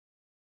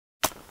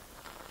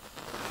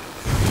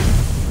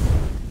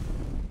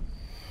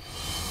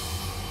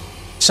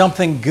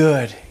Something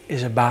good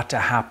is about to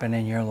happen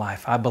in your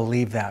life. I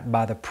believe that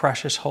by the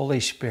precious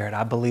Holy Spirit.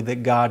 I believe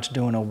that God's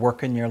doing a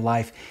work in your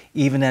life,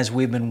 even as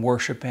we've been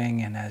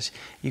worshiping and as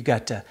you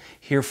got to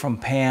hear from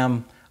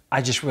Pam.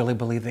 I just really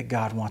believe that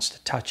God wants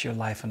to touch your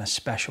life in a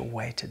special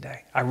way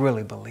today. I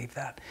really believe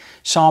that.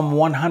 Psalm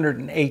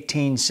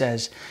 118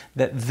 says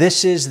that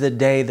this is the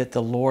day that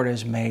the Lord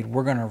has made.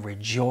 We're going to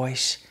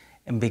rejoice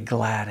and be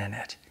glad in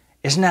it.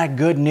 Isn't that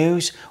good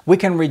news? We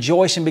can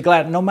rejoice and be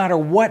glad no matter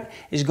what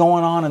is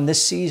going on in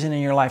this season in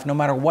your life, no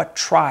matter what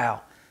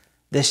trial.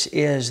 This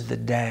is the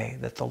day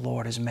that the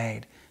Lord has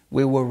made.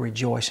 We will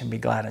rejoice and be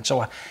glad. And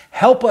so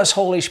help us,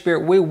 Holy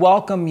Spirit. We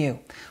welcome you.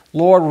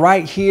 Lord,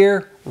 right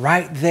here,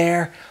 right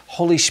there.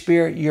 Holy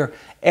Spirit, you're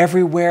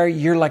everywhere.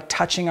 You're like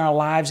touching our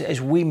lives as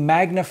we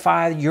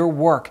magnify your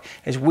work,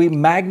 as we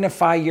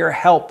magnify your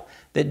help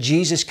that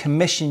Jesus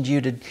commissioned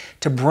you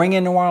to bring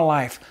into our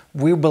life.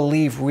 We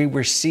believe we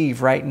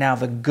receive right now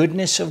the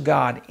goodness of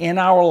God in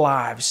our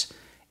lives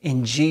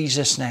in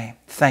Jesus' name.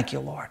 Thank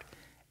you, Lord.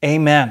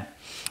 Amen.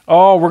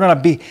 Oh, we're going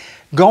to be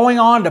going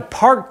on to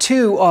part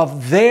 2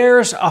 of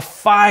There's a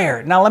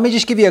Fire. Now, let me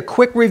just give you a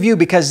quick review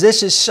because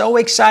this is so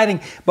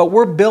exciting, but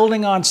we're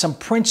building on some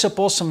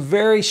principles, some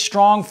very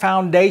strong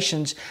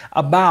foundations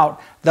about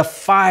the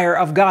fire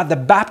of God, the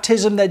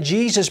baptism that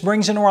Jesus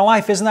brings into our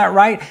life. Isn't that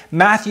right?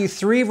 Matthew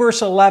 3,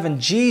 verse 11,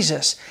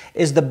 Jesus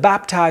is the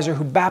baptizer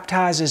who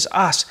baptizes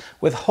us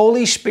with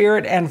Holy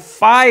Spirit and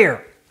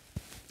fire.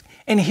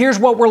 And here's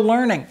what we're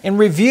learning. In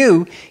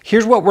review,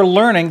 here's what we're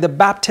learning. The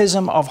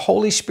baptism of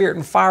Holy Spirit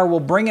and fire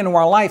will bring into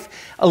our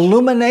life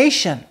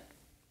illumination,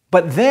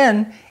 but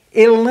then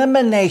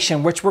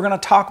elimination, which we're going to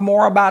talk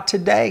more about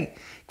today.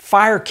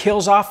 Fire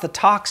kills off the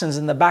toxins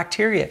and the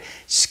bacteria,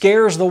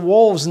 scares the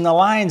wolves and the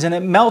lions, and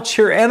it melts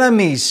your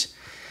enemies.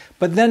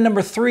 But then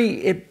number 3,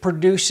 it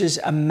produces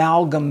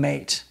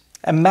amalgamation.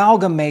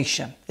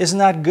 Isn't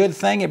that a good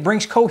thing? It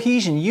brings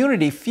cohesion,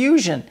 unity,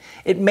 fusion.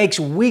 It makes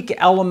weak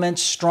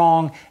elements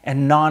strong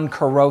and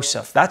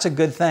non-corrosive. That's a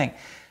good thing.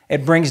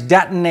 It brings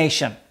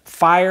detonation.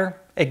 Fire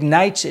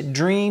ignites, it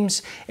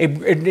dreams.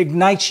 It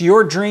ignites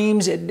your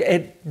dreams.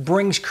 It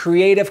brings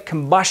creative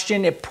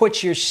combustion. It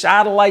puts your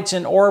satellites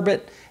in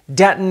orbit.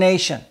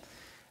 Detonation.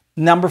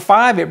 Number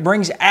 5, it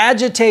brings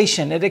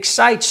agitation. It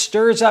excites,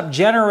 stirs up,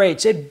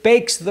 generates. It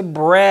bakes the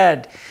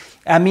bread.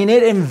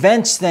 It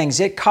invents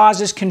things. It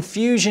causes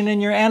confusion in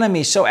your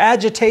enemies. So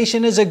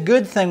agitation is a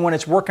good thing when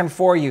it's working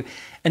for you.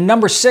 And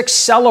number 6,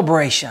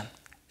 celebration.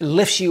 It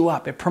lifts you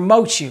up. It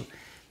promotes you.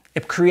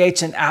 It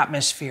creates an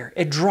atmosphere.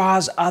 It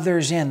draws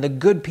others in, the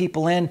good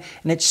people in,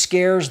 and it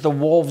scares the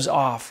wolves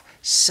off.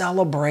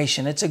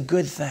 Celebration. It's a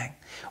good thing.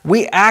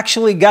 We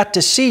actually got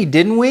to see,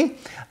 didn't we?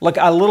 Look,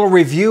 a little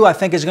review I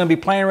think is going to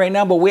be playing right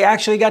now, but we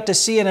actually got to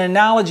see an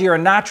analogy or a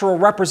natural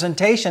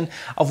representation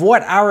of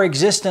what our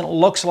existence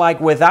looks like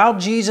without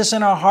Jesus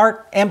in our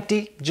heart,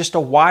 empty, just a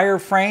wire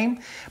frame.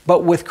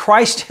 But with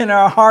Christ in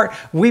our heart,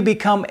 we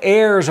become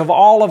heirs of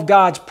all of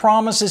God's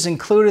promises,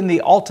 including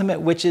the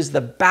ultimate, which is the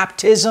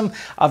baptism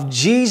of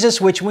Jesus,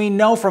 which we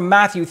know from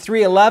Matthew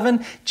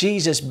 3:11.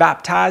 Jesus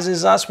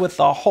baptizes us with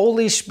the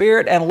Holy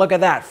Spirit, and look at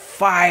that,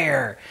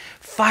 fire.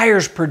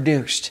 Fire's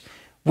produced.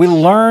 We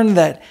learn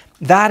that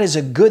that is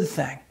a good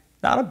thing,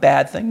 not a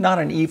bad thing, not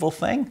an evil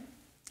thing.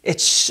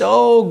 It's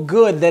so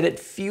good that it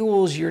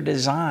fuels your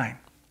design.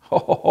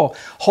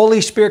 Holy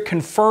Spirit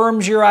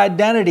confirms your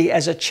identity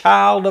as a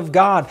child of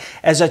God,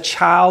 as a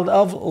child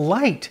of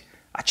light,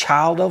 a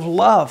child of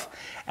love,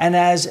 and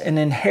as an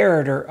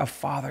inheritor of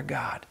Father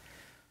God.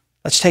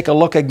 Let's take a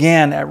look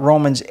again at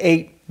Romans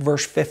 8,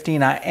 verse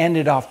 15. I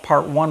ended off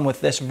part 1 with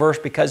this verse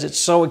because it's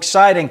so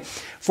exciting.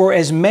 For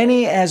as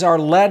many as are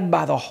led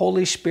by the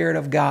Holy Spirit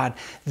of God,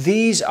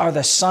 these are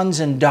the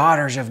sons and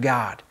daughters of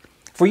God.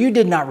 For you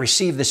did not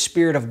receive the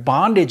spirit of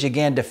bondage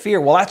again to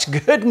fear. Well, that's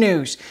good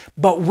news.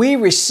 But we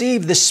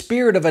received the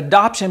spirit of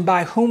adoption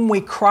by whom we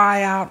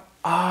cry out,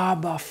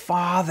 Abba,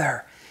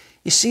 Father.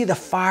 You see, the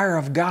fire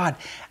of God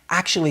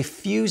actually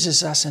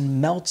fuses us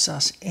and melts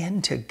us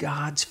into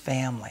God's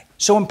family.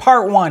 So in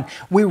part 1,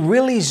 we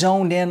really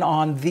zoned in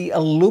on the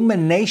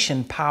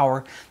illumination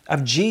power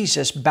of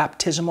Jesus'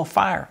 baptismal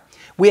fire.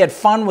 We had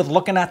fun with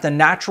looking at the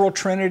natural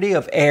trinity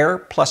of air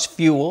plus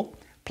fuel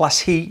plus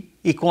heat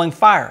equaling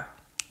fire,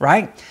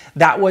 right?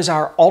 That was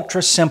our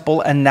ultra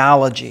simple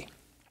analogy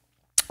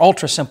of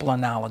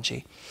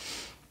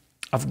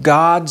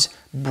God's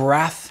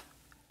breath,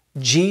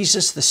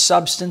 Jesus, the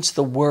substance,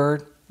 the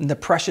Word, and the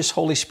precious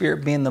Holy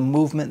Spirit being the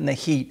movement and the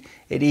heat.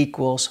 It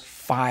equals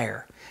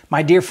fire.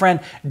 My dear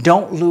friend,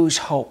 don't lose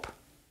hope.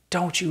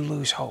 Don't you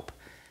lose hope.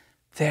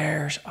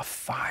 There's a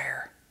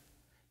fire.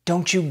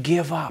 Don't you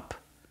give up.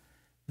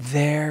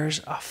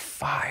 There's a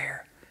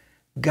fire.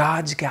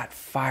 God's got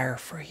fire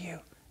for you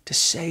to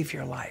save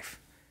your life.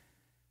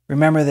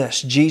 Remember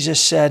this. Jesus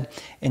said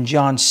in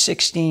John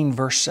 16,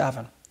 verse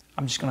 7,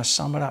 I'm just going to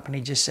sum it up, and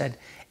he just said,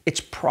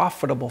 it's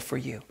profitable for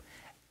you,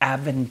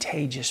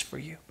 advantageous for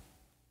you.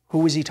 Who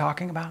was he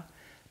talking about?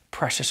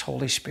 Precious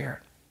Holy Spirit.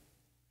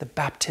 The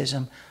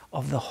baptism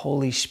of the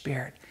Holy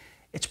Spirit.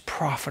 It's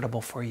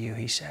profitable for you,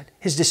 he said.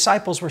 His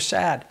disciples were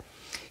sad.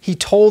 He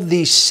told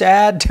these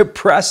sad,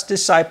 depressed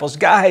disciples,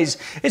 guys,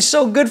 it's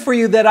so good for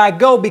you that I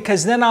go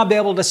because then I'll be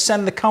able to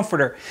send the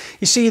Comforter.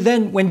 You see,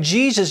 then when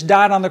Jesus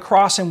died on the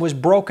cross and was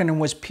broken and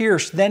was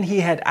pierced, then he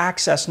had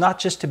access not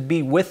just to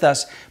be with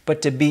us,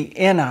 but to be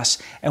in us.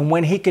 And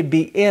when he could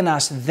be in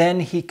us,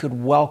 then he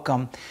could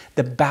welcome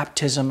the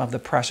baptism of the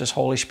precious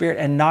Holy Spirit,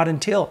 and not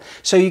until.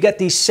 So you got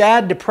these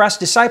sad,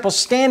 depressed disciples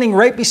standing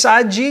right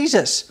beside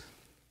Jesus.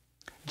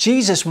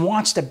 Jesus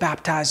wants to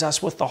baptize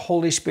us with the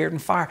Holy Spirit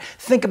and fire.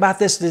 Think about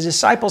this. The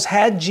disciples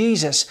had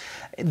Jesus,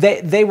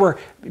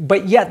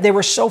 but yet they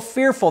were so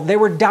fearful. They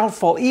were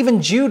doubtful. Even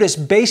Judas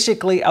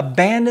basically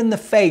abandoned the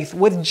faith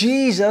with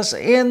Jesus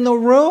in the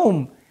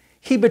room.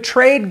 He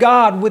betrayed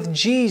God with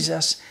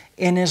Jesus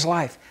in his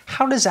life.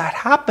 How does that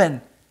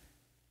happen?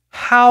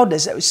 How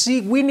does that? See,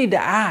 we need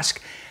to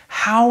ask,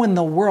 how in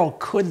the world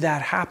could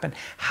that happen?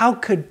 How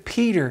could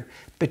Peter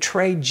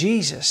betray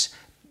Jesus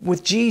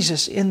with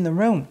Jesus in the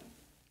room?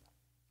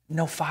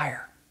 No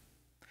fire.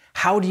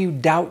 How do you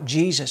doubt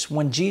Jesus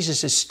when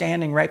Jesus is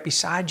standing right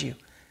beside you?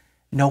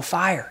 No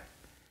fire,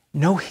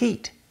 no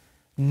heat,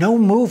 no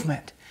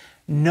movement,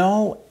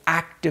 no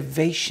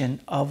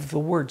activation of the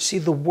Word. See,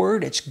 the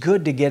Word, it's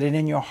good to get it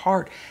in your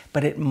heart,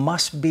 but it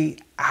must be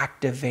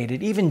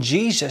activated. Even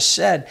Jesus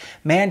said,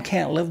 man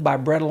can't live by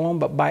bread alone,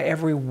 but by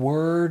every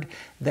word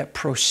that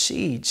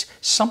proceeds.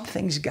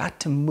 Something's got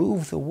to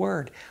move the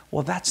Word.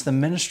 Well, that's the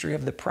ministry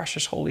of the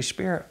precious Holy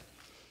Spirit.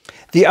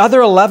 The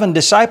other 11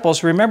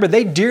 disciples, remember,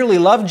 they dearly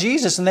loved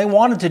Jesus and they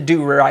wanted to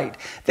do right.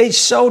 They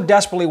so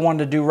desperately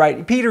wanted to do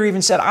right. Peter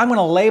even said, I'm going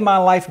to lay my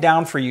life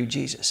down for you,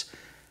 Jesus.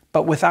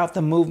 But without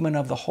the movement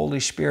of the Holy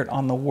Spirit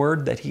on the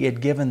word that he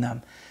had given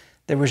them,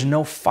 there was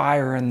no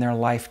fire in their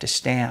life to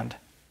stand.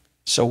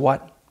 So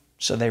what?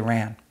 So they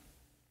ran.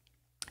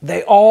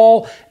 They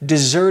all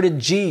deserted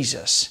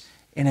Jesus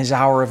in his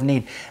hour of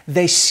need.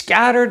 They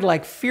scattered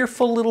like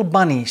fearful little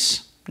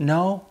bunnies.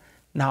 No,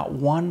 not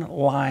one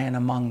lion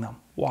among them.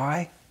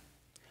 Why?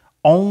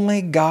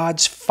 Only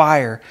God's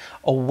fire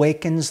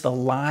awakens the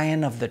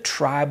lion of the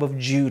tribe of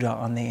Judah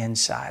on the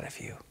inside of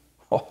you.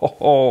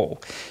 Oh.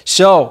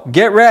 So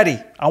get ready.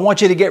 I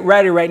want you to get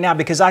ready right now,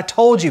 because I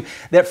told you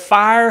that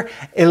fire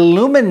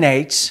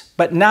illuminates,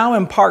 but now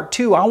in part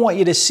 2, I want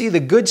you to see the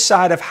good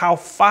side of how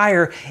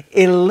fire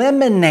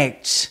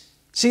eliminates.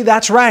 See,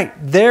 that's right.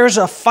 There's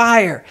a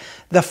fire.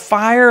 The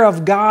fire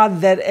of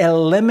God that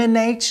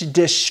eliminates,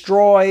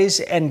 destroys,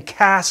 and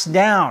casts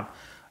down.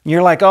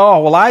 You're like,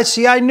 oh, well,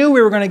 I knew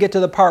we were going to get to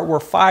the part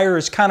where fire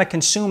is kind of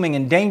consuming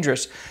and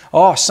dangerous.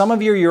 Oh, some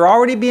of you, you're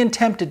already being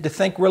tempted to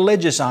think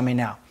religious on me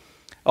now.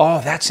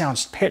 Oh, that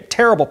sounds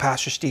terrible,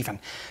 Pastor Stephen.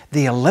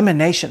 The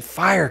elimination,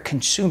 fire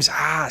consumes,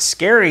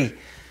 scary.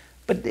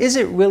 But is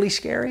it really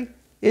scary?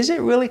 Is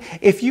it really?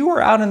 If you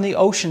were out in the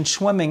ocean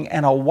swimming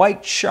and a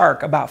white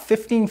shark about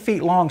 15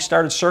 feet long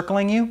started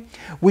circling you,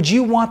 would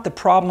you want the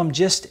problem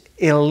just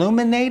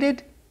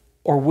illuminated,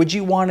 or would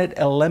you want it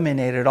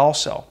eliminated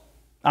also?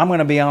 I'm going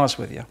to be honest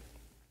with you.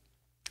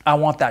 I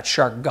want that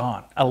shark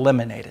gone,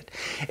 eliminated.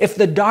 If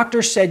the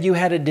doctor said you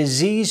had a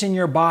disease in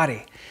your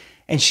body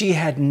and she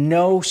had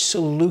no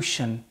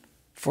solution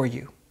for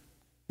you,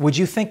 would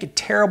you think it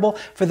terrible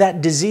for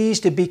that disease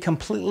to be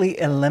completely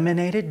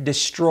eliminated,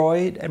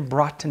 destroyed, and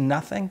brought to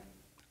nothing?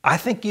 I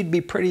think you'd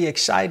be pretty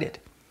excited.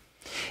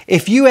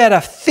 If you had a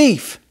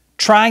thief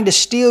trying to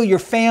steal your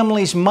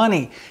family's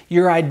money,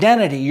 your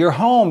identity, your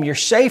home, your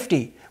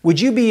safety, would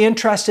you be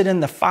interested in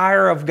the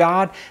fire of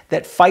God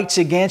that fights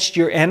against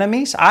your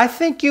enemies? I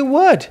think you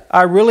would.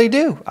 I really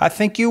do. I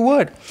think you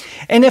would.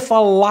 And if a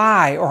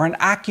lie or an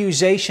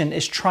accusation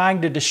is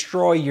trying to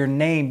destroy your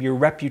name, your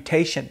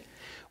reputation,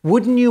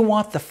 wouldn't you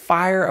want the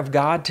fire of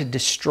God to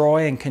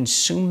destroy and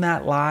consume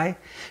that lie?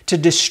 To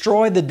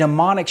destroy the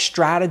demonic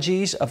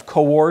strategies of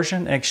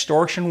coercion and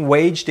extortion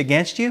waged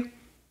against you?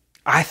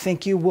 I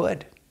think you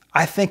would.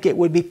 I think it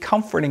would be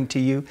comforting to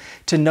you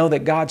to know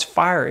that God's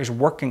fire is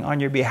working on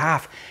your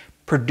behalf,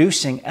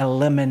 producing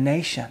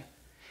elimination.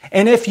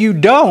 And if you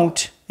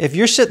don't, if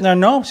you're sitting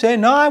there saying,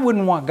 no, I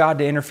wouldn't want God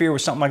to interfere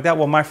with something like that.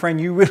 Well, my friend,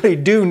 you really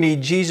do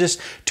need Jesus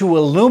to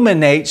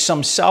illuminate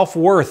some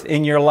self-worth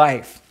in your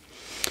life.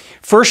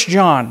 1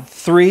 John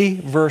 3,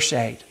 verse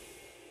 8.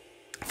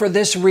 For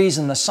this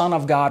reason, the Son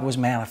of God was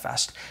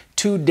manifest,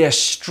 to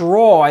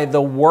destroy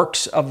the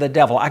works of the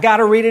devil. I got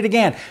to read it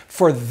again.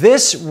 For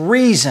this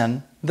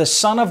reason, the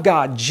Son of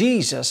God,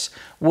 Jesus,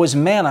 was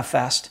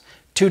manifest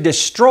to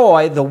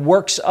destroy the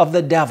works of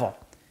the devil.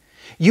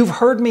 You've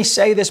heard me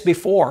say this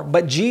before,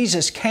 but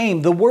Jesus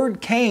came, the Word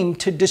came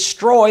to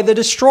destroy the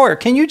destroyer.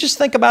 Can you just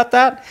think about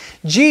that?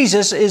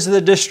 Jesus is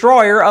the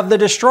destroyer of the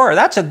destroyer.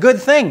 That's a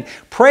good thing.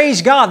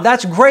 Praise God.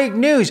 That's great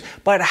news.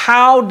 But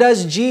how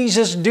does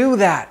Jesus do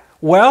that?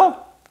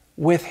 Well,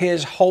 with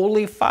His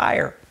holy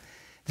fire.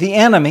 The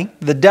enemy,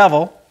 the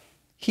devil,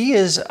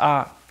 he's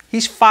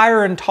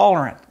fire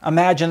intolerant.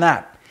 Imagine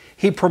that.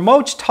 He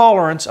promotes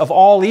tolerance of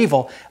all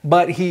evil,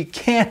 but he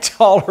can't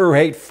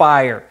tolerate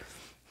fire.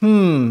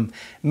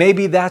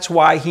 Maybe that's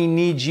why he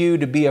needs you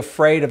to be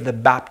afraid of the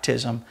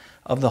baptism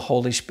of the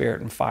Holy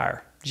Spirit and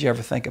fire. Did you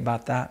ever think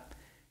about that?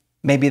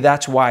 Maybe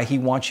that's why he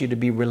wants you to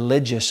be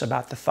religious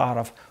about the thought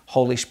of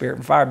Holy Spirit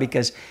and fire,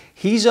 because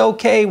he's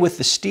okay with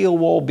the steel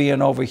wool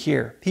being over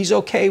here. He's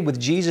okay with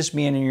Jesus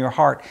being in your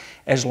heart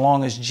as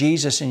long as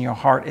Jesus in your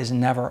heart is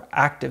never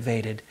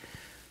activated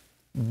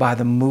by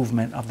the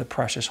movement of the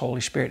precious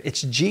Holy Spirit.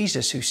 It's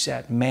Jesus who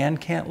said, man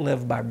can't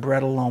live by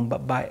bread alone,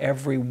 but by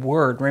every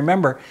word.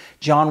 Remember,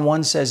 John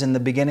 1 says, in the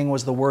beginning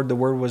was the Word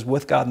was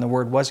with God, and the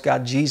Word was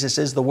God. Jesus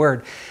is the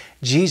Word.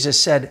 Jesus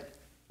said,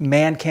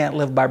 man can't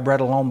live by bread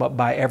alone, but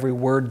by every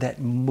word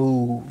that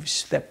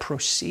moves, that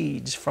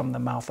proceeds from the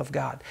mouth of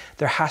God.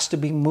 There has to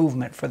be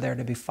movement for there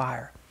to be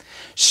fire.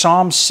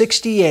 Psalm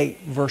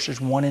 68,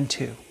 verses 1 and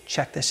 2.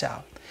 Check this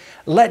out.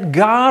 Let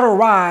God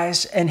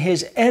arise and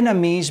his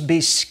enemies be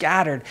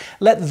scattered.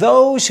 Let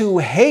those who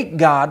hate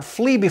God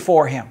flee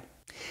before him.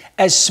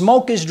 As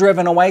smoke is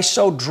driven away,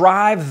 so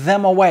drive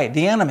them away,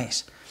 the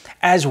enemies.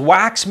 As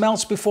wax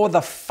melts before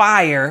the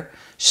fire,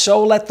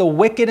 so let the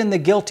wicked and the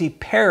guilty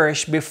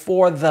perish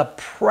before the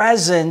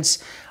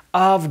presence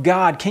of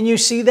God. Can you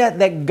see that?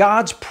 That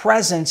God's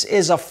presence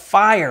is a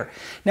fire.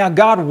 Now,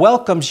 God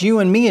welcomes you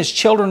and me as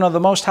children of the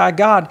Most High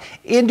God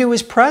into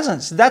his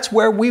presence. That's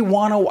where we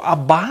want to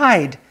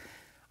abide.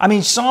 I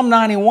mean, Psalm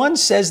 91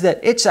 says that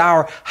it's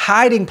our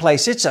hiding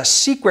place. It's a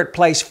secret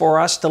place for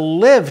us to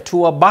live,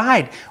 to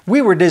abide.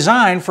 We were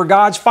designed for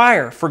God's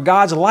fire, for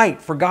God's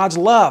light, for God's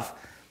love.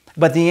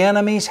 But the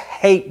enemies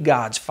hate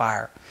God's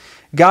fire.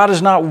 God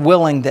is not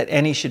willing that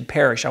any should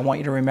perish. I want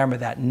you to remember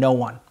that. No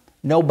one.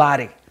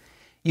 Nobody.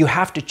 You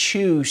have to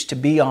choose to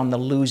be on the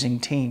losing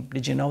team.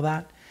 Did you know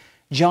that?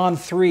 John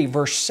 3,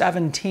 verse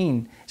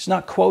 17. It's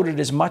not quoted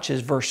as much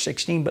as verse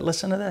 16, but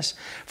listen to this.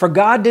 For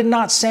God did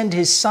not send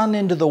his Son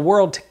into the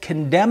world to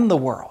condemn the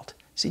world.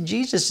 See,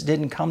 Jesus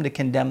didn't come to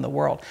condemn the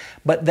world,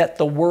 but that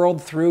the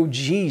world through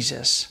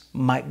Jesus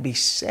might be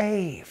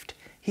saved.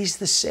 He's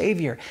the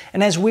Savior.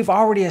 And as we've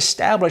already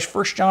established,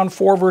 1 John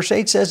 4 verse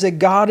 8 says that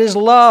God is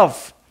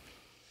love.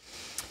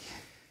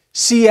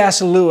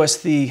 C.S. Lewis,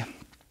 the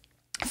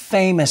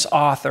famous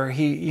author,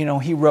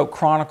 he wrote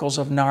Chronicles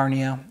of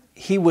Narnia.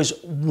 He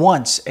was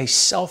once a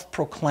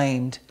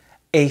self-proclaimed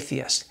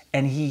atheist,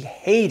 and he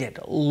hated,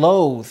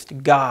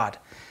 loathed God.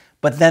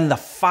 But then the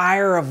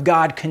fire of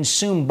God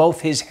consumed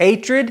both his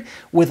hatred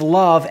with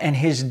love and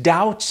his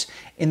doubts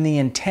in the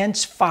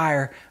intense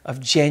fire of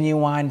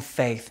genuine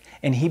faith.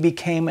 And he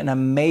became an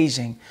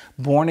amazing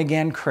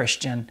born-again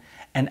Christian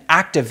and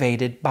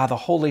activated by the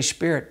Holy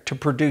Spirit to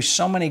produce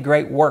so many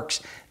great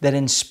works that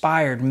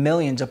inspired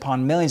millions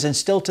upon millions, and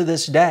still to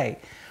this day,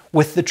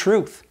 with the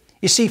truth.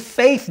 You see,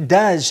 faith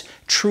does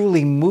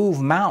truly move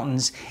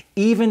mountains,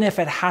 even if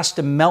it has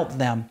to melt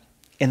them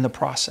in the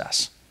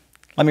process.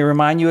 Let me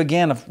remind you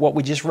again of what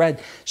we just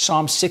read.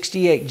 Psalm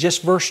 68,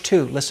 just verse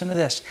 2. Listen to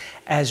this.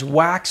 As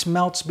wax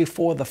melts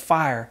before the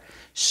fire,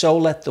 so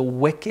let the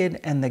wicked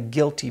and the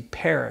guilty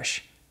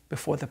perish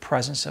before the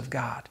presence of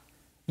God.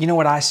 You know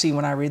what I see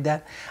when I read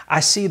that? I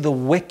see the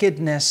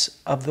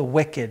wickedness of the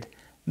wicked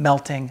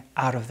melting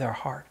out of their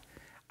heart.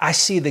 I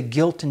see the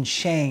guilt and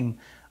shame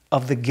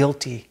of the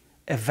guilty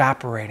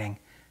evaporating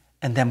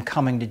and them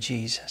coming to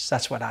Jesus.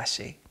 That's what I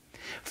see.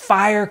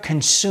 Fire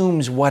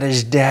consumes what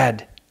is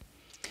dead.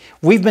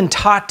 We've been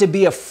taught to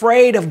be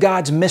afraid of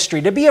God's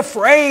mystery, to be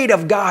afraid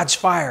of God's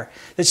fire,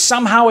 that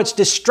somehow it's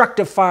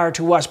destructive fire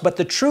to us. But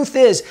the truth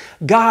is,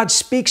 God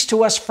speaks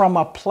to us from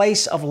a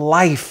place of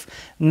life,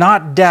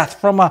 not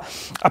death, from a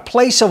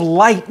place of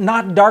light,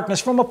 not darkness,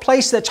 from a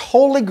place that's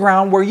holy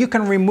ground where you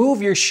can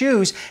remove your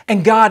shoes,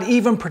 and God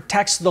even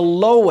protects the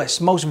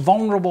lowest, most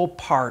vulnerable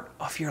part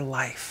of your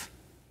life.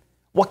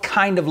 What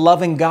kind of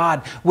loving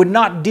God would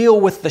not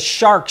deal with the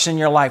sharks in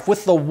your life,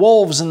 with the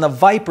wolves and the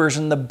vipers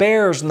and the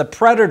bears and the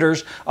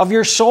predators of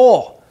your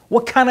soul?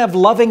 What kind of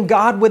loving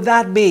God would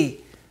that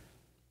be?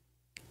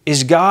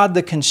 Is God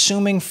the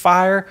consuming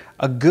fire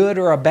a good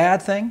or a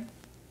bad thing?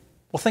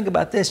 Well, think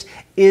about this.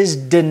 Is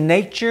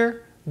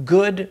denature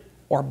good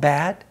or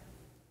bad?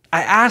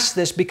 I ask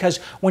this because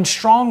when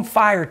strong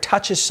fire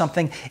touches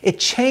something, it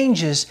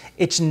changes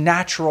its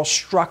natural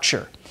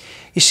structure.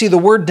 You see, the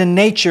word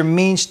denature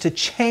means to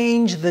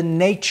change the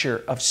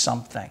nature of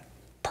something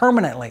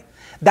permanently.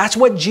 That's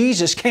what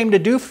Jesus came to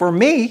do for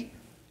me.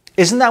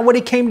 Isn't that what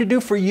he came to do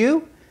for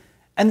you?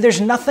 And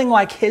there's nothing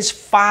like his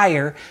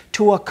fire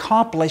to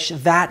accomplish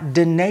that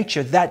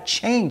denature, that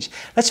change.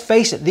 Let's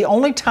face it, the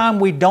only time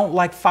we don't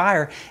like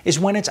fire is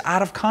when it's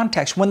out of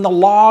context, when the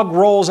log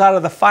rolls out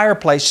of the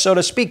fireplace, so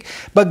to speak.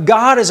 But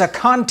God is a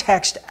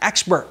context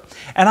expert.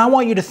 And I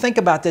want you to think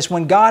about this.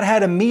 When God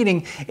had a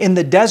meeting in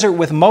the desert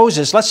with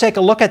Moses, let's take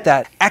a look at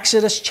that.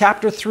 Exodus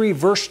chapter 3,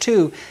 verse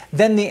 2.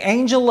 Then the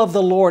angel of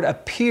the Lord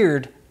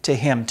appeared to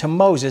him, to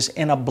Moses,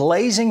 in a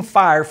blazing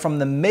fire from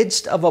the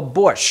midst of a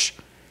bush.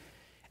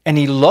 And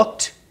he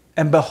looked,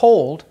 and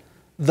behold,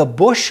 the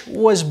bush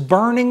was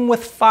burning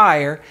with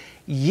fire,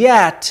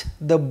 yet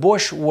the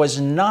bush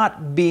was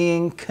not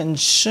being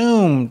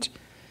consumed.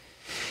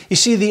 You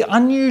see, the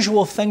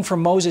unusual thing for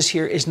Moses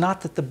here is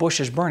not that the bush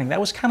is burning. That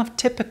was kind of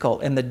typical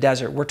in the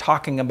desert. We're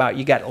talking about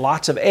you got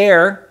lots of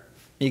air,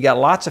 You got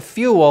lots of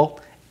fuel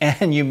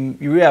and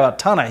you have a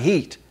ton of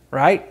heat,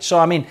 right? So,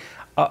 I mean,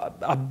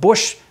 a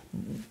bush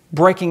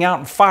breaking out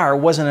in fire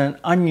wasn't an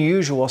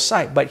unusual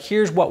sight. But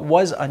here's what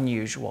was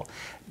unusual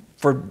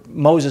for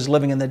Moses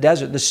living in the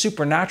desert. The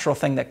supernatural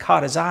thing that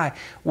caught his eye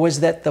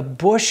was that the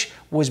bush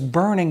was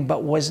burning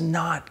but was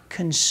not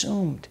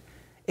consumed.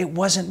 It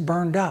wasn't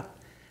burned up.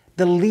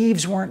 The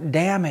leaves weren't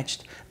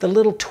damaged. The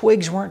little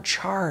twigs weren't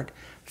charred.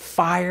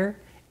 Fire,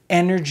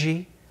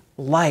 energy,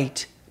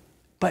 light,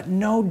 but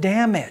no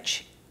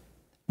damage.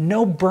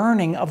 No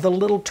burning of the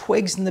little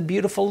twigs and the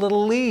beautiful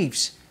little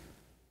leaves.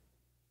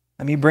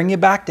 Let me bring you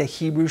back to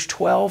Hebrews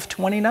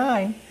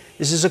 12:29.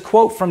 This is a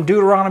quote from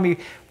Deuteronomy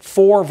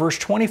 4, verse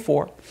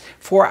 24.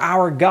 For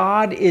our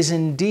God is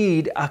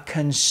indeed a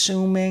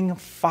consuming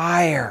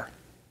fire.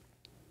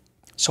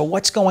 So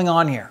what's going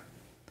on here?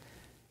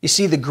 You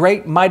see, the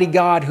great mighty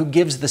God who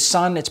gives the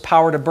sun its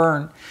power to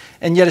burn,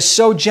 and yet is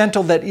so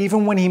gentle that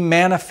even when He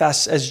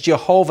manifests as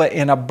Jehovah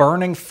in a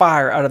burning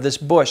fire out of this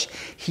bush,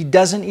 He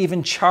doesn't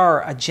even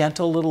char a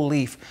gentle little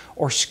leaf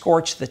or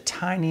scorch the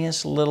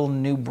tiniest little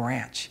new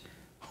branch.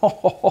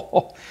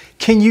 Oh,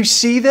 can you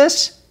see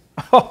this?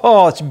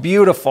 Oh, it's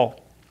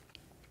beautiful.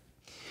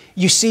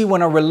 You see,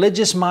 when a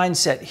religious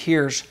mindset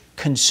hears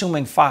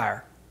consuming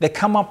fire, they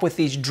come up with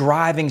these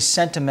driving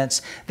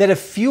sentiments that have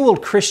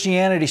fueled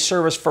Christianity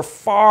service for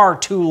far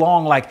too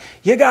long, like,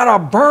 you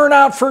gotta burn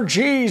out for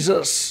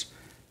Jesus.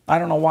 I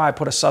don't know why I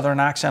put a southern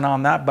accent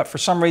on that, but for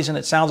some reason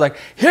it sounds like,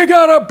 you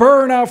gotta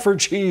burn out for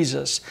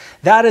Jesus.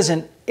 That is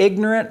an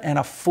ignorant and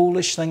a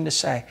foolish thing to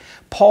say.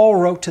 Paul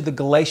wrote to the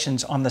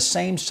Galatians on the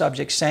same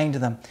subject, saying to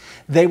them,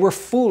 they were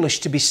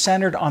foolish to be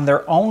centered on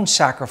their own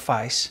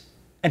sacrifice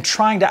and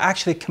trying to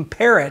actually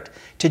compare it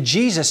to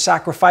Jesus'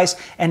 sacrifice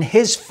and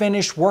His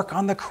finished work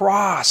on the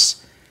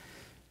cross.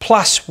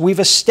 Plus, we've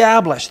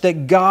established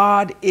that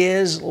God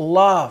is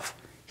love.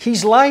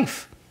 He's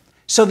life.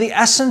 So the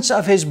essence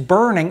of His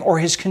burning or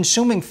His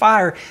consuming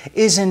fire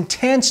is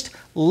intense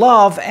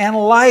love and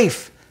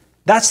life.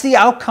 That's the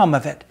outcome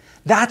of it.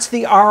 That's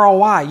the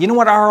ROI. You know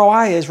what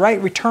ROI is,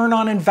 right? Return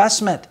on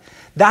investment.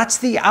 That's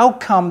the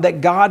outcome that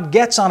God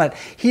gets on it.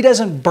 He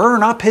doesn't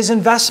burn up His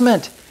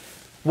investment.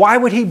 Why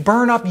would He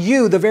burn up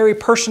you, the very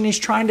person He's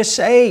trying to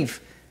save?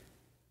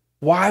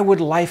 Why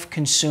would life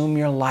consume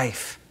your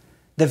life?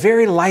 The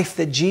very life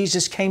that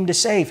Jesus came to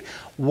save.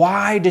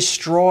 Why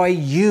destroy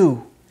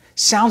you?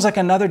 Sounds like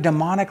another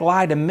demonic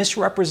lie to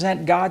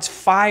misrepresent God's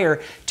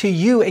fire to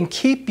you and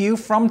keep you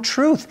from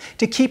truth,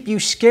 to keep you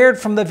scared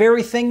from the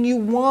very thing you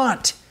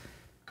want.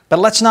 But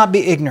let's not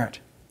be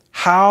ignorant.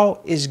 How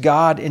is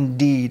God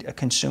indeed a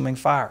consuming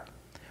fire?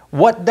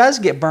 What does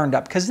get burned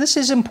up? Because this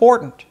is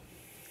important.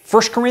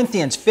 1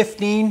 Corinthians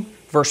 15,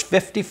 verse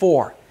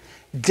 54.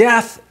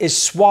 Death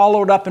is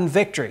swallowed up in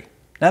victory.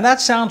 Now that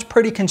sounds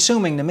pretty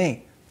consuming to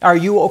me. Are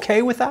you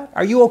okay with that?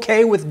 Are you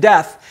okay with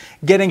death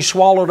getting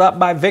swallowed up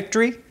by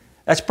victory?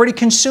 That's pretty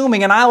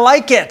consuming, and I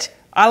like it.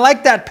 I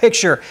like that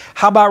picture.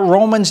 How about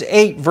Romans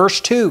 8,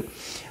 verse 2?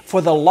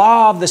 For the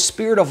law of the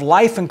Spirit of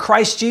life in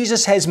Christ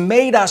Jesus has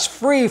made us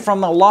free from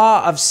the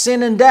law of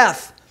sin and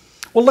death.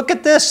 Well, look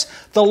at this.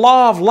 The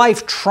law of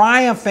life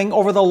triumphing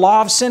over the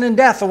law of sin and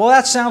death. Well,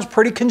 that sounds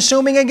pretty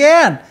consuming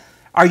again.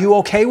 Are you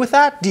okay with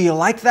that? Do you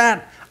like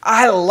that?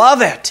 I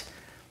love it.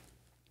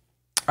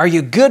 Are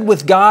you good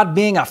with God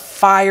being a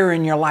fire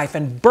in your life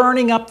and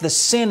burning up the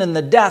sin and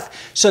the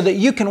death so that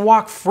you can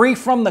walk free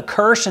from the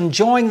curse,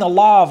 enjoying the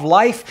law of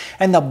life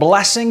and the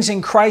blessings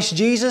in Christ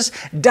Jesus?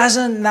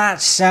 Doesn't that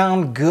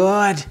sound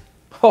good?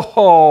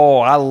 Oh,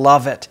 I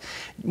love it.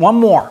 One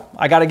more.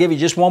 I got to give you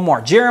just one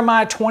more.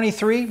 Jeremiah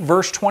 23,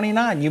 verse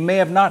 29. You may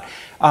have not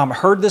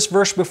heard this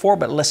verse before,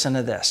 but listen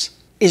to this.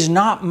 Is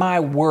not my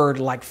word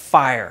like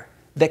fire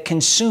that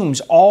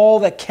consumes all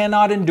that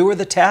cannot endure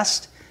the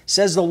test,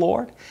 says the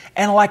Lord,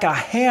 and like a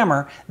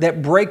hammer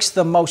that breaks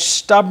the most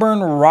stubborn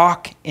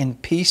rock in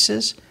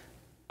pieces?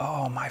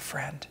 Oh, my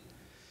friend,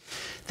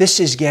 this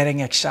is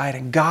getting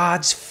exciting.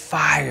 God's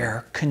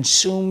fire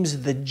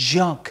consumes the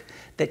junk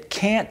that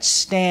can't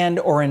stand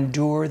or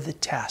endure the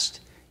test.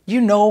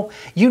 You know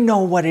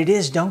what it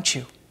is, don't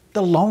you?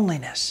 The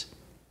loneliness,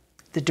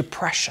 the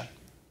depression,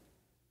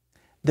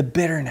 the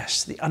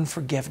bitterness, the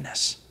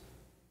unforgiveness.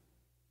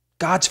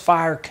 God's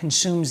fire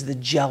consumes the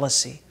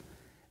jealousy,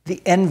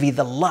 the envy,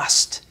 the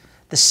lust,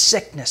 the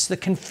sickness, the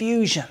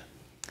confusion,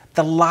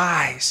 the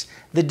lies,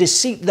 the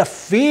deceit, the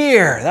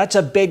fear. That's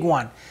a big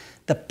one.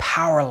 The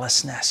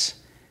powerlessness.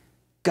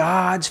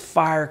 God's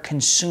fire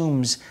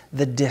consumes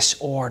the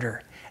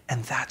disorder,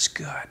 and that's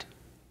good.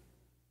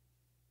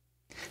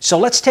 So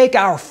let's take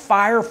our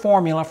fire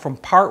formula from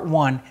part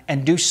 1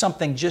 and do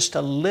something just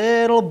a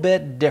little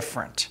bit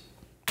different.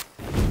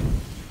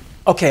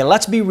 Okay,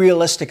 let's be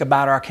realistic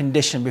about our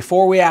condition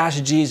before we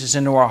ask Jesus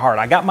into our heart.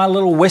 I got my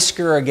little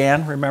whisker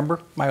again, remember?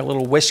 My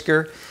little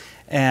whisker.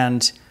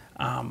 And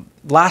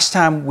last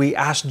time we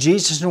asked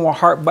Jesus into our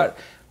heart, but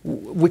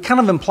we kind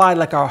of implied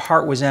like our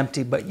heart was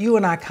empty, but you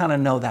and I kind of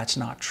know that's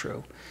not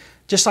true.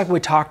 Just like we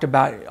talked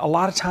about, a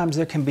lot of times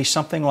there can be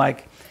something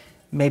like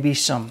maybe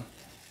some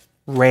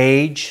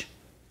rage,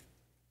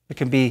 It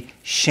can be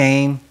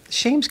shame.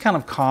 Shame's kind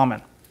of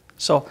common.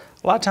 So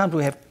a lot of times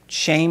we have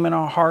shame in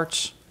our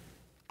hearts.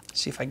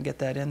 Let's see if I can get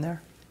that in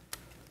there.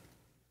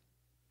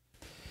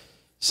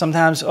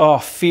 Sometimes,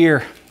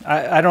 fear.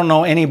 I don't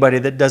know anybody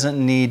that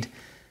doesn't need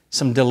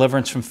some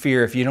deliverance from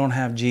fear. If you don't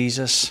have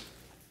Jesus,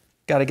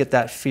 got to get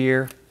that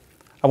fear.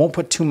 I won't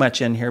put too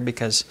much in here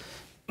because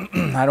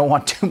I don't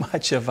want too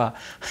much of a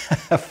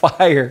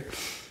fire.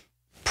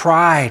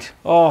 Pride.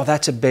 Oh,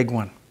 that's a big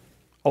one.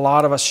 A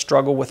lot of us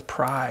struggle with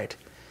pride.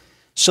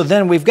 So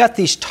then we've got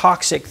these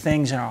toxic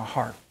things in our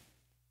heart.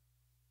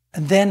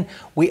 And then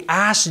we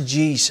ask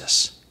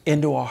Jesus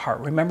into our heart.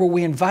 Remember,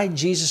 we invite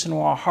Jesus into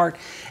our heart,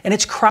 and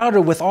it's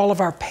crowded with all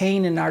of our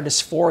pain and our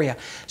dysphoria.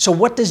 So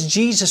what does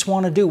Jesus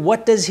want to do?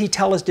 What does He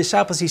tell His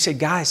disciples? He said,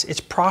 guys,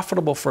 it's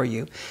profitable for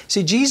you.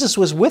 See, Jesus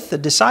was with the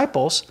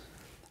disciples,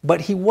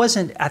 but He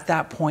wasn't at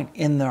that point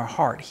in their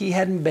heart. He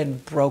hadn't been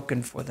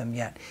broken for them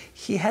yet.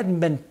 He hadn't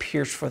been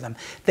pierced for them.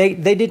 They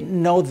didn't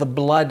know the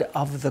blood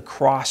of the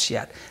cross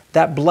yet.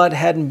 That blood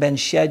hadn't been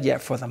shed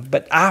yet for them.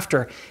 But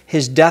after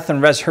His death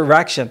and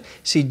resurrection,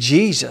 see,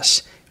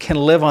 Jesus can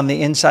live on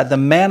the inside. The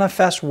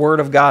manifest Word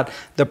of God,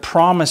 the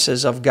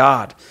promises of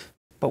God.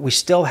 But we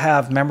still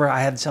have, remember,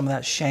 I had some of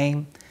that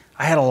shame.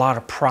 I had a lot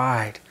of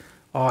pride.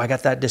 Oh, I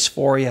got that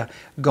dysphoria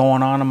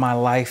going on in my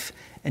life.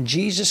 And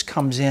Jesus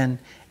comes in and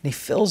He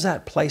fills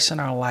that place in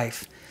our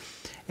life.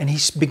 And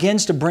He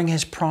begins to bring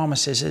His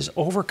promises, His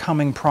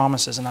overcoming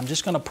promises. And I'm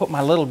just going to put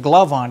my little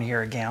glove on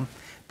here again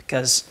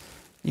because,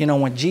 you know,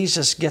 when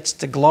Jesus gets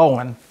to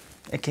glowing,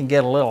 it can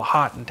get a little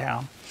hot in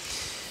town.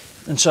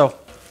 And so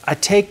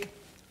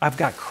I've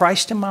got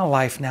Christ in my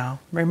life now.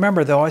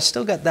 Remember though, I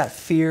still got that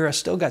fear. I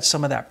still got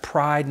some of that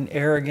pride and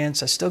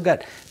arrogance. I still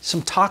got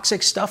some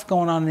toxic stuff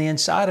going on the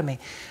inside of me.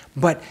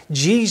 But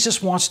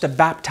Jesus wants to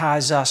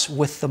baptize us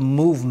with the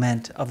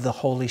movement of the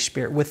Holy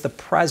Spirit, with the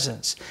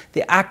presence,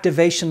 the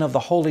activation of the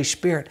Holy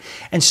Spirit.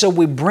 And so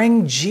we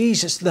bring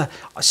Jesus,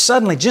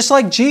 suddenly, just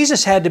like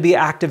Jesus had to be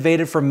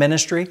activated for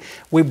ministry,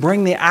 we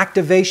bring the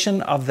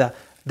activation of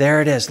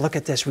there it is. Look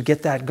at this. We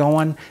get that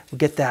going. We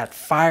get that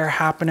fire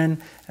happening.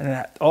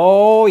 And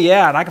oh,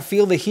 yeah. And I can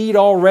feel the heat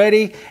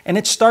already. And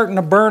it's starting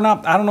to burn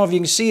up. I don't know if you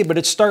can see it, but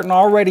it's starting to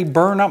already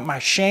burn up my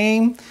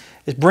shame.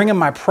 It's bringing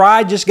my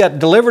pride. Just got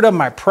delivered of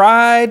my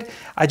pride.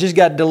 I just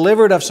got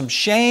delivered of some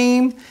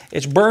shame.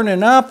 It's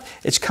burning up.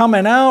 It's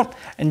coming out.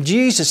 And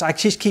Jesus, I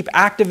just keep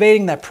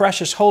activating that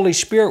precious Holy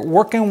Spirit,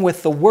 working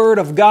with the Word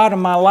of God in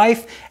my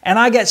life. And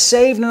I get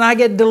saved and I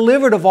get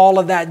delivered of all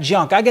of that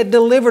junk. I get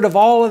delivered of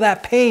all of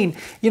that pain.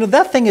 You know,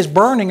 that thing is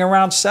burning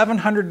around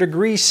 700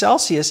 degrees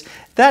Celsius.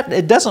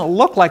 It doesn't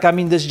look like,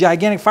 this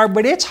gigantic fire,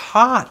 but it's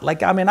hot.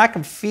 I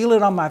can feel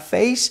it on my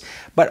face.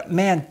 But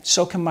man,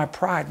 so can my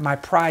pride. My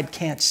pride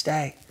can't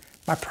stay.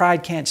 My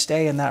pride can't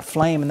stay in that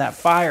flame and that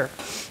fire.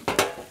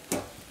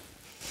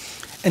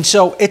 And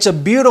so it's a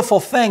beautiful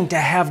thing to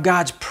have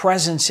God's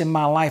presence in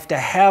my life, to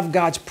have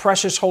God's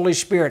precious Holy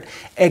Spirit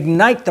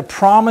ignite the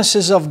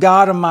promises of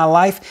God in my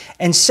life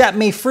and set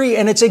me free.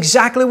 And it's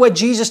exactly what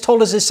Jesus told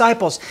His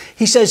disciples.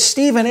 He says,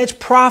 Stephen, it's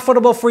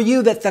profitable for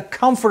you that the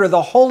Comforter,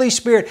 the Holy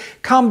Spirit,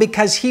 come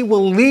because He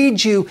will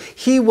lead you.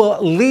 He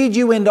will lead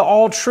you into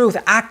all truth,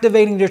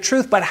 activating the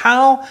truth. But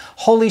how?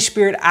 Holy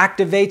Spirit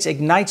activates,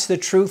 ignites the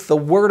truth, the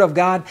Word of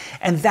God.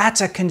 And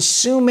that's a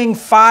consuming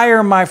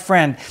fire, my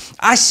friend.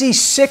 I see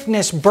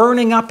sickness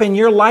burning up in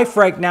your life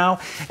right now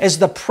as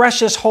the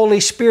precious Holy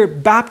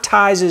Spirit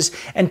baptizes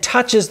and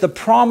touches the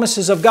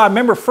promises of God.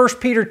 Remember 1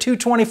 Peter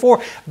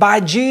 2:24, by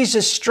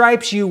Jesus'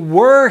 stripes you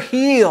were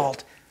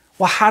healed.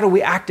 Well, how do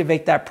we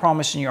activate that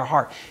promise in your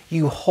heart?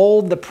 You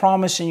hold the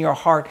promise in your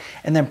heart,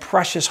 and then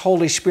precious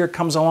Holy Spirit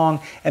comes along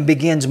and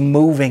begins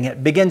moving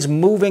it, begins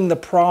moving the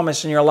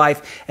promise in your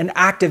life and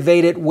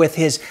activate it with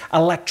His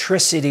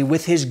electricity,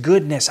 with His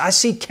goodness. I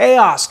see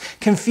chaos,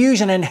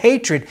 confusion, and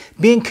hatred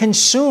being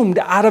consumed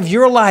out of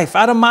your life,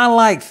 out of my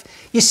life.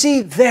 You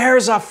see,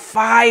 there's a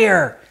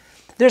fire.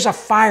 There's a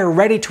fire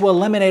ready to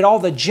eliminate all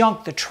the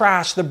junk, the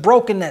trash, the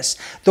brokenness,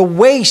 the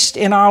waste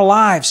in our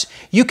lives.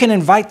 You can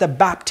invite the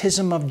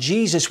baptism of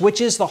Jesus,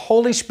 which is the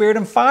Holy Spirit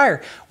and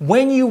fire.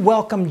 When you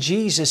welcome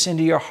Jesus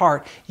into your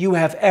heart, you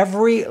have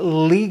every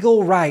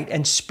legal right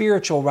and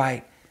spiritual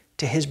right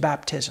to His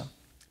baptism.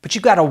 But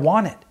you got to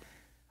want it.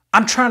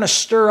 I'm trying to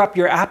stir up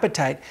your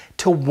appetite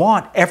to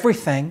want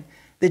everything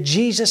that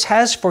Jesus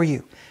has for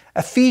you.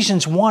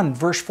 Ephesians 1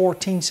 verse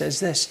 14 says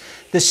this,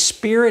 the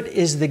Spirit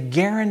is the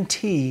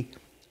guarantee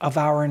of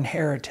our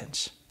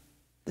inheritance.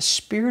 The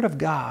Spirit of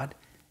God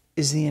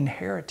is the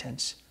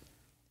inheritance,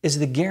 is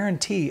the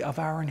guarantee of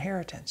our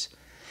inheritance.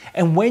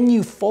 And when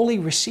you fully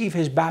receive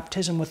His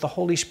baptism with the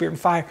Holy Spirit and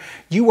fire,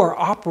 you are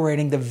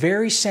operating the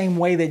very same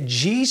way that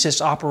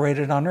Jesus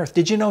operated on earth.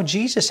 Did you know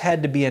Jesus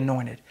had to be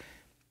anointed?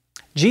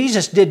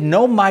 Jesus did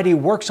no mighty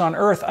works on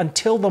earth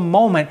until the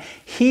moment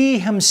He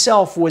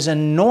Himself was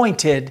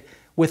anointed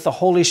with the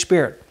Holy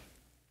Spirit.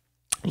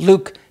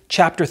 Luke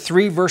Chapter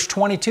 3, verse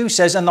 22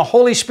 says, and the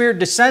Holy Spirit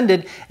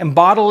descended in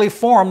bodily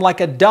form like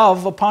a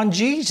dove upon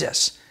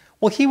Jesus.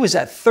 Well, He was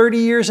at 30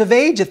 years of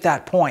age at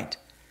that point.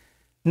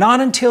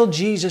 Not until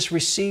Jesus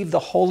received the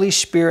Holy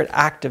Spirit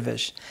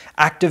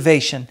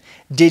activation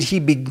did he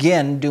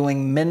begin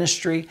doing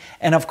ministry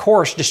and, of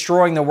course,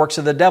 destroying the works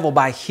of the devil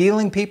by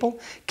healing people,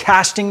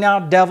 casting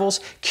out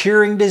devils,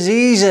 curing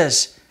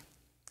diseases.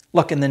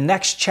 Look, in the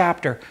next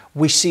chapter,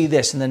 we see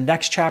this. In the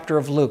next chapter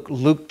of Luke,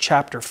 Luke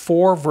chapter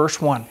 4,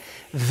 verse 1.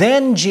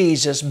 Then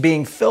Jesus,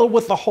 being filled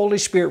with the Holy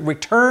Spirit,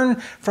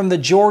 returned from the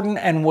Jordan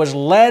and was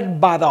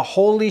led by the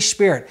Holy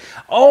Spirit.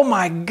 Oh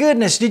my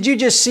goodness, did you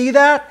just see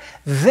that?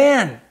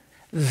 Then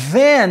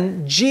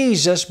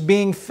Jesus,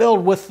 being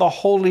filled with the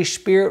Holy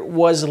Spirit,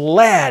 was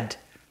led.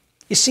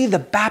 You see, the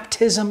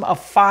baptism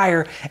of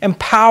fire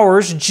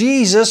empowers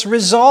Jesus'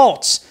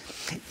 results.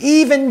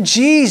 Even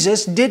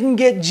Jesus didn't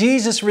get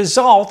Jesus'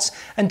 results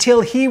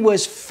until he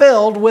was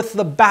filled with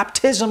the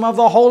baptism of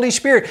the Holy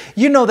Spirit.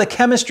 You know the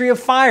chemistry of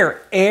fire.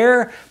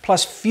 Air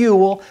plus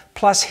fuel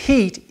plus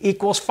heat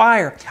equals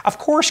fire. Of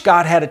course,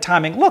 God had a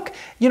timing. Look,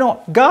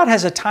 God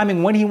has a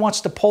timing when he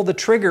wants to pull the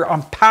trigger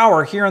on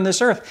power here on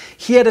this earth.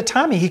 He had a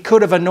timing. He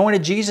could have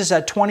anointed Jesus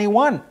at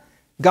 21.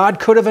 God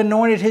could have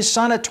anointed his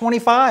son at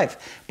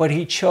 25, but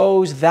he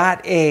chose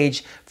that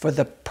age for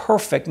the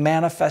perfect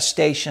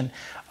manifestation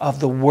of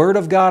the Word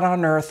of God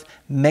on earth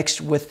mixed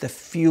with the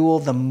fuel,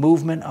 the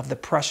movement of the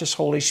precious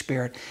Holy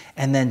Spirit.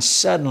 And then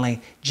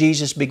suddenly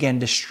Jesus began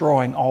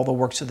destroying all the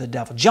works of the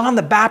devil. John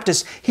the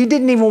Baptist, he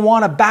didn't even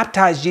want to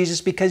baptize Jesus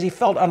because he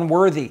felt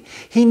unworthy.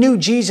 He knew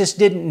Jesus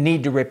didn't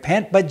need to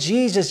repent, but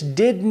Jesus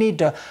did need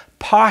to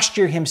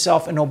posture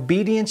himself in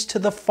obedience to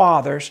the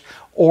Father's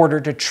order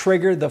to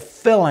trigger the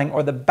filling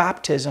or the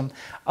baptism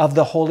of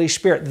the Holy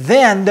Spirit.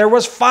 Then there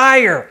was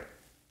fire.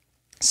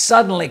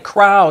 Suddenly,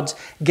 crowds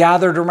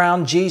gathered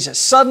around Jesus.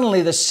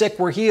 Suddenly, the sick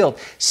were healed.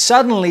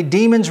 Suddenly,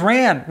 demons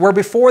ran where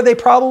before they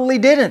probably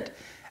didn't.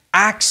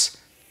 Acts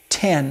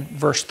 10,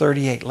 verse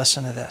 38.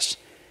 Listen to this.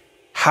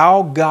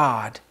 How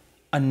God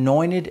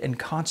anointed and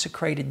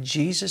consecrated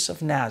Jesus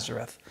of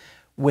Nazareth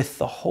with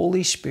the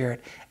Holy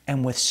Spirit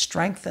and with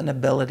strength and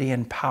ability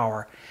and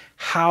power.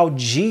 How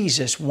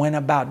Jesus went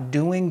about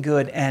doing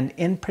good and,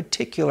 in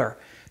particular,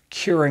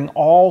 curing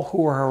all who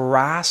were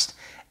harassed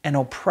and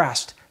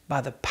oppressed by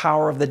the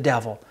power of the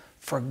devil,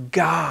 for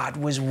God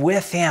was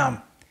with him.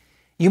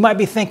 You might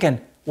be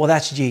thinking, well,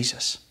 that's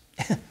Jesus.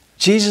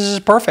 Jesus is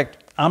perfect.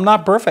 I'm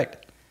not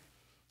perfect.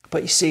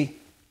 But you see,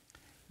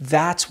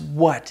 that's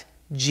what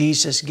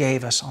Jesus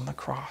gave us on the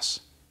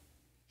cross.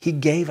 He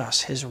gave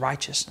us his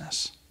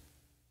righteousness.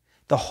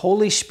 The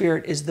Holy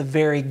Spirit is the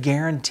very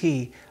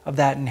guarantee of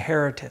that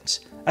inheritance.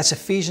 That's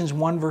Ephesians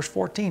 1, verse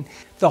 14.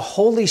 The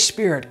Holy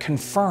Spirit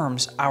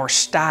confirms our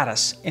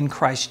status in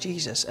Christ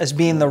Jesus as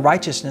being the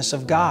righteousness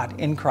of God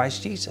in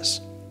Christ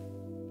Jesus.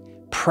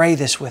 Pray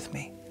this with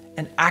me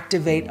and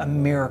activate a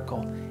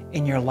miracle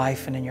in your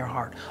life and in your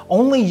heart.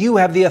 Only you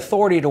have the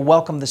authority to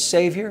welcome the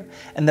Savior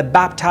and the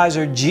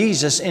baptizer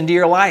Jesus into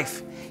your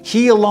life.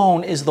 He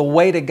alone is the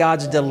way to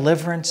God's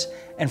deliverance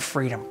and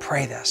freedom.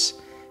 Pray this.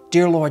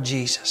 Dear Lord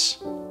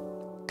Jesus,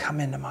 come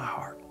into my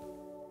heart.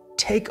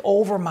 Take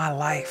over my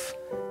life.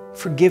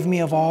 Forgive me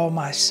of all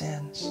my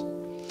sins.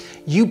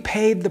 You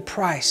paid the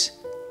price.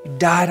 You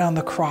died on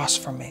the cross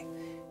for me.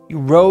 You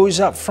rose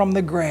up from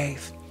the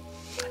grave.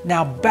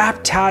 Now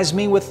baptize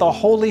me with the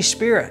Holy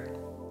Spirit.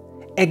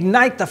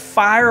 Ignite the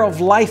fire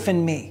of life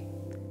in me.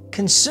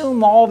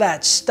 Consume all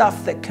that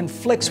stuff that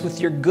conflicts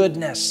with your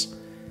goodness.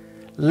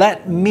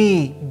 Let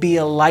me be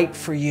a light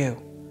for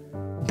you,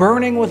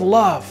 burning with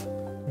love,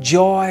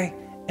 joy,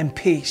 and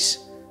peace.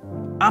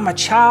 I'm a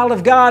child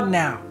of God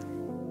now.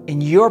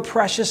 In your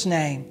precious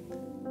name,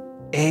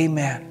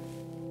 amen.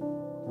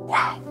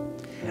 Wow.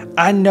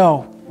 I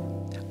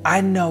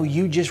know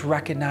you just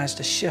recognized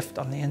a shift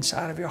on the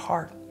inside of your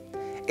heart.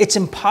 It's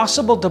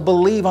impossible to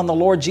believe on the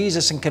Lord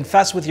Jesus and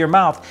confess with your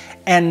mouth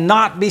and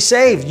not be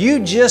saved. You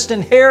just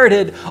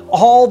inherited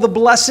all the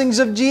blessings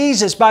of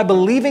Jesus by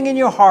believing in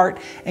your heart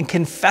and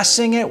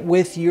confessing it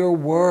with your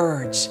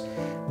words.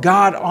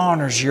 God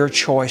honors your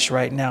choice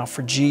right now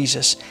for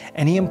Jesus,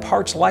 and He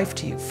imparts life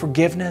to you,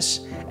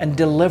 forgiveness and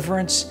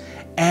deliverance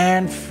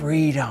and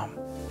freedom.